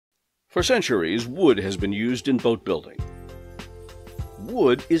For centuries, wood has been used in boat building.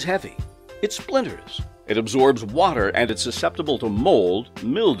 Wood is heavy. It splinters. It absorbs water and it's susceptible to mold,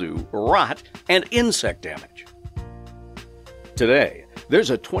 mildew, rot, and insect damage. Today,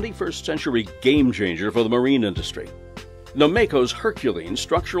 there's a 21st century game changer for the marine industry. Nomeco's HercuLean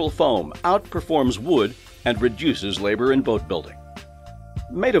structural foam outperforms wood and reduces labor in boat building.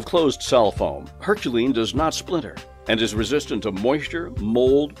 Made of closed cell foam, HercuLean does not splinter and is resistant to moisture,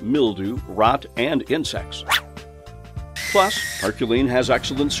 mold, mildew, rot, and insects. Plus, HercuLean has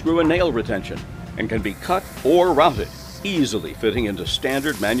excellent screw and nail retention and can be cut or routed, easily fitting into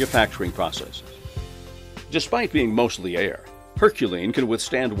standard manufacturing processes. Despite being mostly air, HercuLean can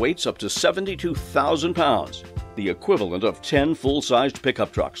withstand weights up to 72,000 pounds, the equivalent of 10 full-sized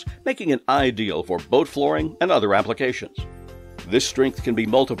pickup trucks, making it ideal for boat flooring and other applications. This strength can be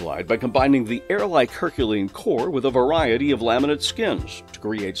multiplied by combining the air-like HercuLean core with a variety of laminate skins to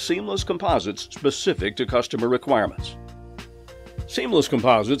create seamless composites specific to customer requirements. Seamless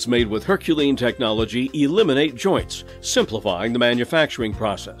composites made with HercuLean technology eliminate joints, simplifying the manufacturing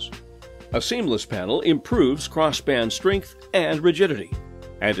process. A seamless panel improves cross-span strength and rigidity,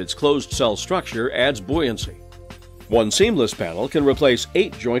 and its closed-cell structure adds buoyancy. One seamless panel can replace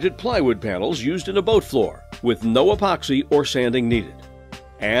 8 jointed plywood panels used in a boat floor, with no epoxy or sanding needed.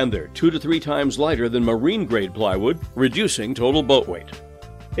 And they're 2 to 3 times lighter than marine-grade plywood, reducing total boat weight.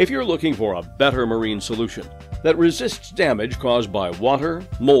 If you're looking for a better marine solution that resists damage caused by water,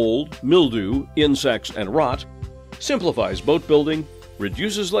 mold, mildew, insects, and rot, simplifies boat building,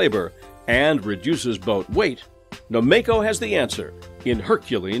 reduces labor, and reduces boat weight, Nomeco has the answer in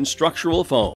HercuLean structural foam.